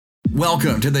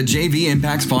Welcome to the JV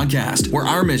Impacts Podcast, where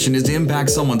our mission is to impact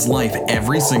someone's life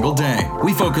every single day.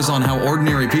 We focus on how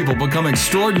ordinary people become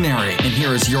extraordinary. And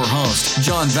here is your host,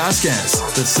 John Vasquez,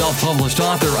 the self-published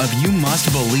author of You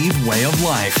Must Believe Way of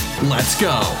Life. Let's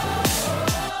go.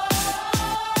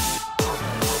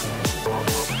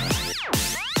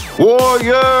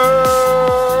 Warriors,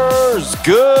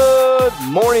 good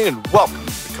morning and welcome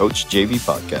to the Coach JV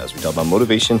Podcast. We talk about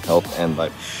motivation, health, and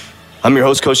life. I'm your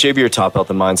host, Coach JV, your top health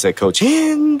and mindset coach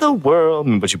in the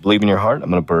world. But you believe in your heart,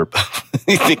 I'm going to burp.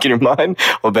 You think in your mind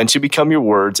will eventually become your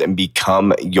words and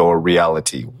become your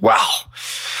reality. Wow.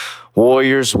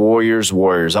 Warriors, warriors,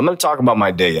 warriors. I'm going to talk about my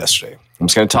day yesterday. I'm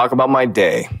just going to talk about my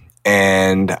day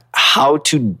and how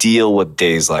to deal with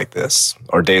days like this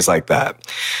or days like that.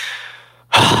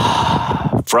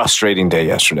 Frustrating day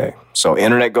yesterday. So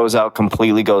internet goes out,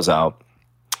 completely goes out.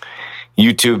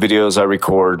 YouTube videos I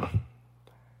record,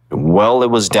 while it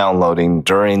was downloading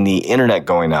during the internet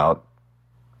going out,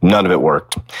 none of it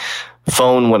worked.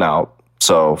 Phone went out.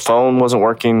 So phone wasn't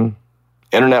working.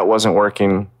 Internet wasn't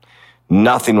working.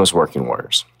 Nothing was working,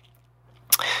 warriors.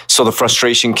 So the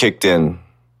frustration kicked in.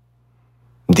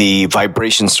 The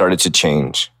vibration started to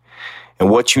change. And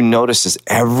what you notice is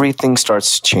everything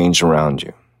starts to change around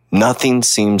you. Nothing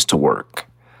seems to work.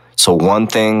 So one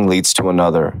thing leads to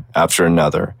another, after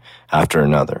another, after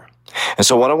another. And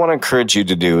so what I want to encourage you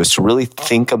to do is to really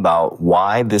think about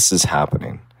why this is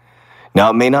happening.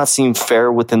 Now, it may not seem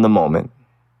fair within the moment.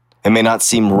 It may not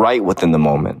seem right within the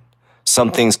moment.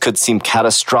 Some things could seem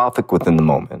catastrophic within the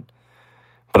moment.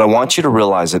 But I want you to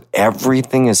realize that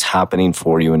everything is happening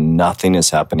for you and nothing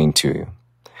is happening to you.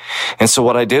 And so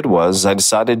what I did was I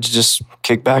decided to just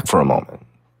kick back for a moment,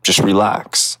 just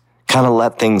relax, kind of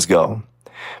let things go.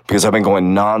 Because I've been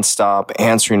going nonstop,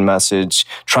 answering message,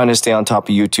 trying to stay on top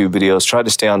of YouTube videos, trying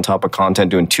to stay on top of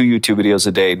content, doing 2 YouTube videos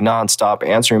a day, nonstop,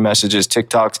 answering messages,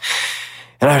 TikToks.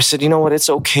 And I said, you know what? It's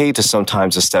okay to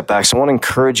sometimes to step back. So I want to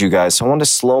encourage you guys. So I want to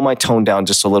slow my tone down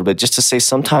just a little bit, just to say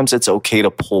sometimes it's okay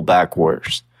to pull back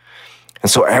words. And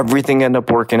so everything ended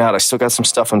up working out. I still got some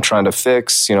stuff I'm trying to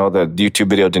fix. You know, the YouTube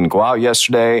video didn't go out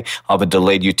yesterday. I'll have a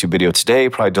delayed YouTube video today,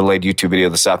 probably delayed YouTube video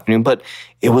this afternoon, but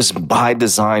it was by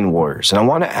design, warriors. And I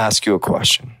want to ask you a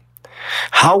question.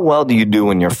 How well do you do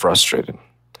when you're frustrated?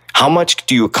 How much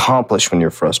do you accomplish when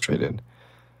you're frustrated?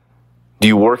 Do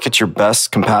you work at your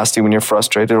best capacity when you're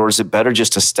frustrated? Or is it better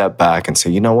just to step back and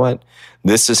say, you know what?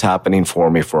 This is happening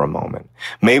for me for a moment.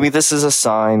 Maybe this is a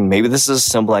sign. Maybe this is a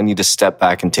symbol. I need to step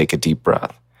back and take a deep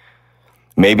breath.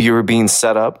 Maybe you were being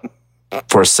set up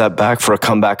for a setback, for a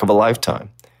comeback of a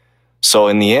lifetime. So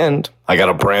in the end, I got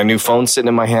a brand new phone sitting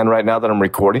in my hand right now that I'm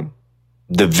recording.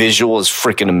 The visual is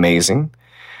freaking amazing.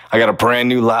 I got a brand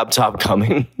new laptop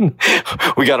coming.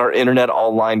 We got our internet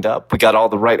all lined up. We got all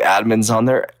the right admins on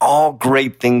there. All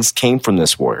great things came from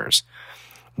this, warriors.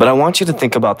 But I want you to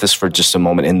think about this for just a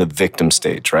moment in the victim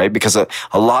stage, right? Because a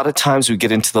lot of times we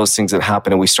get into those things that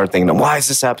happen and we start thinking, why is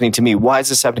this happening to me? Why is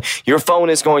this happening? Your phone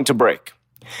is going to break.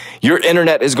 Your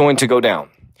internet is going to go down.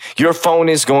 Your phone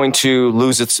is going to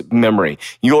lose its memory.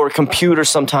 Your computer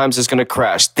sometimes is going to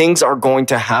crash. Things are going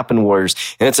to happen, warriors.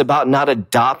 And it's about not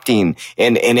adopting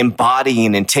and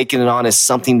embodying and taking it on as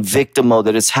something victim mode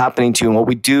that it's happening to you. And what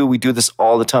we do this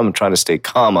all the time. I'm trying to stay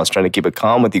calm. I was trying to keep it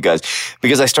calm with you guys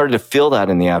because I started to feel that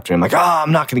in the afternoon. I'm like,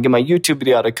 I'm not going to get my YouTube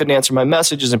video out. I couldn't answer my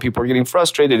messages and people were getting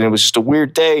frustrated. And it was just a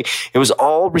weird day. It was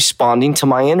all responding to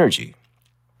my energy.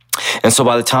 And so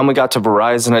by the time we got to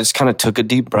Verizon, I just kind of took a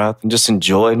deep breath and just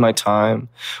enjoyed my time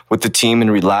with the team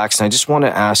and relaxed. And I just want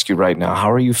to ask you right now,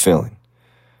 how are you feeling?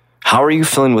 How are you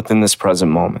feeling within this present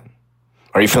moment?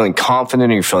 Are you feeling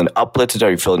confident? Are you feeling uplifted?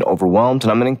 Are you feeling overwhelmed?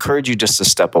 And I'm going to encourage you just to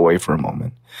step away for a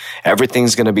moment.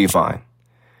 Everything's going to be fine.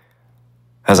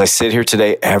 As I sit here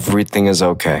today, everything is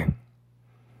okay.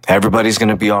 Everybody's going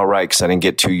to be all right because I didn't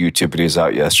get 2 YouTube videos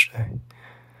out yesterday.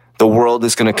 The world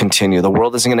is going to continue. The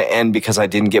world isn't going to end because I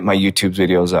didn't get my YouTube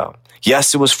videos out.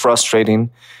 Yes, it was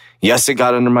frustrating. Yes, it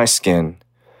got under my skin.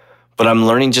 But I'm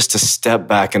learning just to step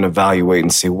back and evaluate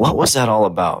and see, what was that all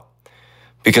about?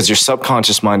 Because your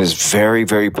subconscious mind is very,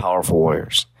 very powerful,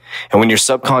 warriors. And when your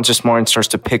subconscious mind starts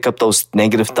to pick up those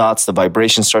negative thoughts, the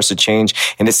vibration starts to change,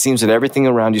 and it seems that everything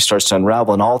around you starts to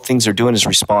unravel, and all things are doing is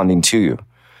responding to you.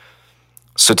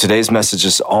 So today's message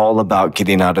is all about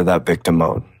getting out of that victim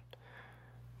mode.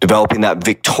 Developing that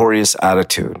victorious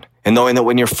attitude and knowing that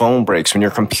when your phone breaks, when your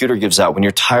computer gives out, when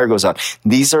your tire goes out,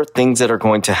 these are things that are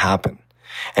going to happen.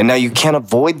 And now you can't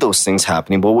avoid those things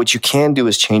happening, but what you can do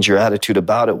is change your attitude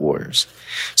about it, warriors.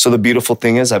 So the beautiful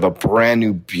thing is I have a brand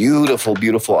new, beautiful,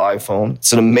 beautiful iPhone.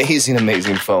 It's an amazing,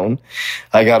 amazing phone.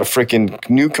 I got a freaking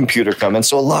new computer coming.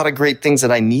 So a lot of great things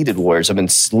that I needed, warriors. I've been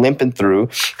limping through.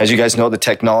 As you guys know, the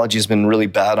technology has been really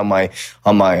bad on my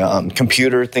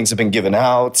computer. Things have been given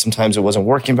out. Sometimes it wasn't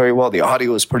working very well. The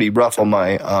audio is pretty rough on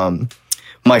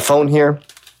my phone here.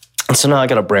 And so now I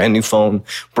got a brand new phone,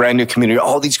 brand new community.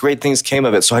 All these great things came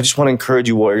of it. So I just want to encourage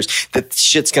you, warriors, that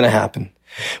shit's going to happen.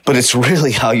 But it's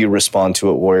really how you respond to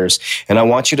it, warriors. And I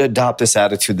want you to adopt this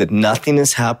attitude that nothing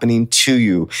is happening to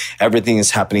you. Everything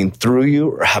is happening through you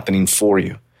or happening for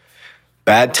you.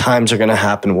 Bad times are going to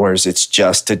happen, warriors. It's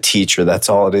just a teacher. That's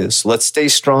all it is. Let's stay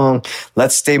strong.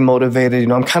 Let's stay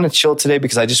motivated. I'm kind of chill today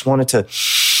because I just wanted to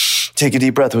take a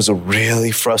deep breath. It was a really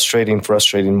frustrating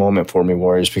moment for me,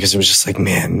 warriors, because it was just like,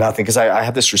 man, nothing. Because I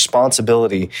have this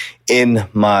responsibility in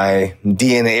my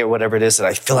DNA or whatever it is that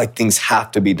I feel like things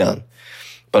have to be done.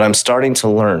 But I'm starting to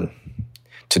learn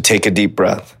to take a deep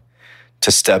breath,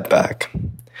 to step back.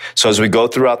 So as we go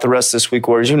throughout the rest of this week,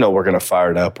 warriors, we're going to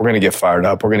fire it up. We're going to get fired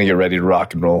up. We're going to get ready to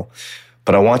rock and roll.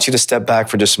 But I want you to step back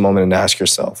for just a moment and ask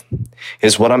yourself,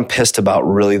 is what I'm pissed about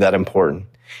really that important?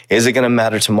 Is it going to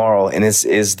matter tomorrow? And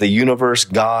is the universe,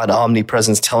 God,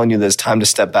 omnipresence telling you that it's time to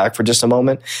step back for just a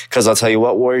moment? Because I'll tell you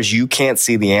what, warriors, you can't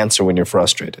see the answer when you're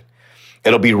frustrated.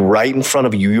 It'll be right in front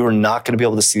of you. You are not going to be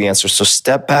able to see the answer. So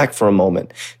step back for a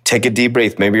moment. Take a deep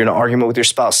breath. Maybe you're in an argument with your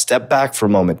spouse. Step back for a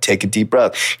moment. Take a deep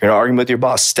breath. You're in an argument with your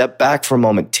boss. Step back for a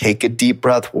moment. Take a deep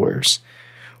breath, warriors.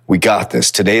 We got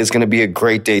this. Today is going to be a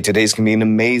great day. Today is going to be an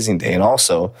amazing day. And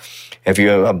also, if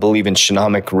you believe in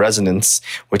shamanic resonance,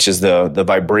 which is the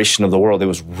vibration of the world, it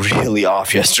was really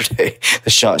off yesterday.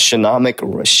 The shamanic,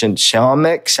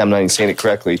 I'm not even saying it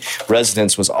correctly,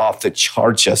 resonance was off the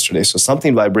charts yesterday. So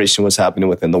something vibration was happening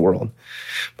within the world.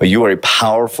 But you are a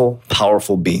powerful,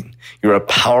 powerful being. You're a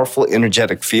powerful,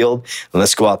 energetic field. And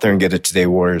let's go out there and get it today,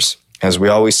 warriors. As we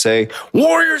always say,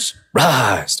 warriors,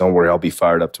 rise. Don't worry, I'll be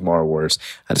fired up tomorrow, warriors.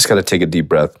 I just got to take a deep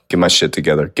breath, get my shit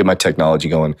together, get my technology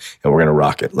going, and we're going to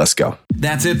rock it. Let's go.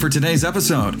 That's it for today's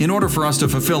episode. In order for us to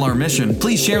fulfill our mission,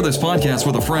 please share this podcast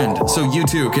with a friend so you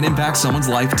too can impact someone's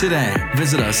life today.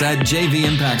 Visit us at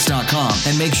jvimpacts.com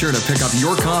and make sure to pick up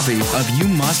your copy of You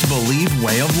Must Believe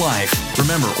Way of Life.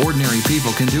 Remember, ordinary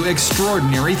people can do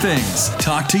extraordinary things.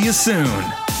 Talk to you soon.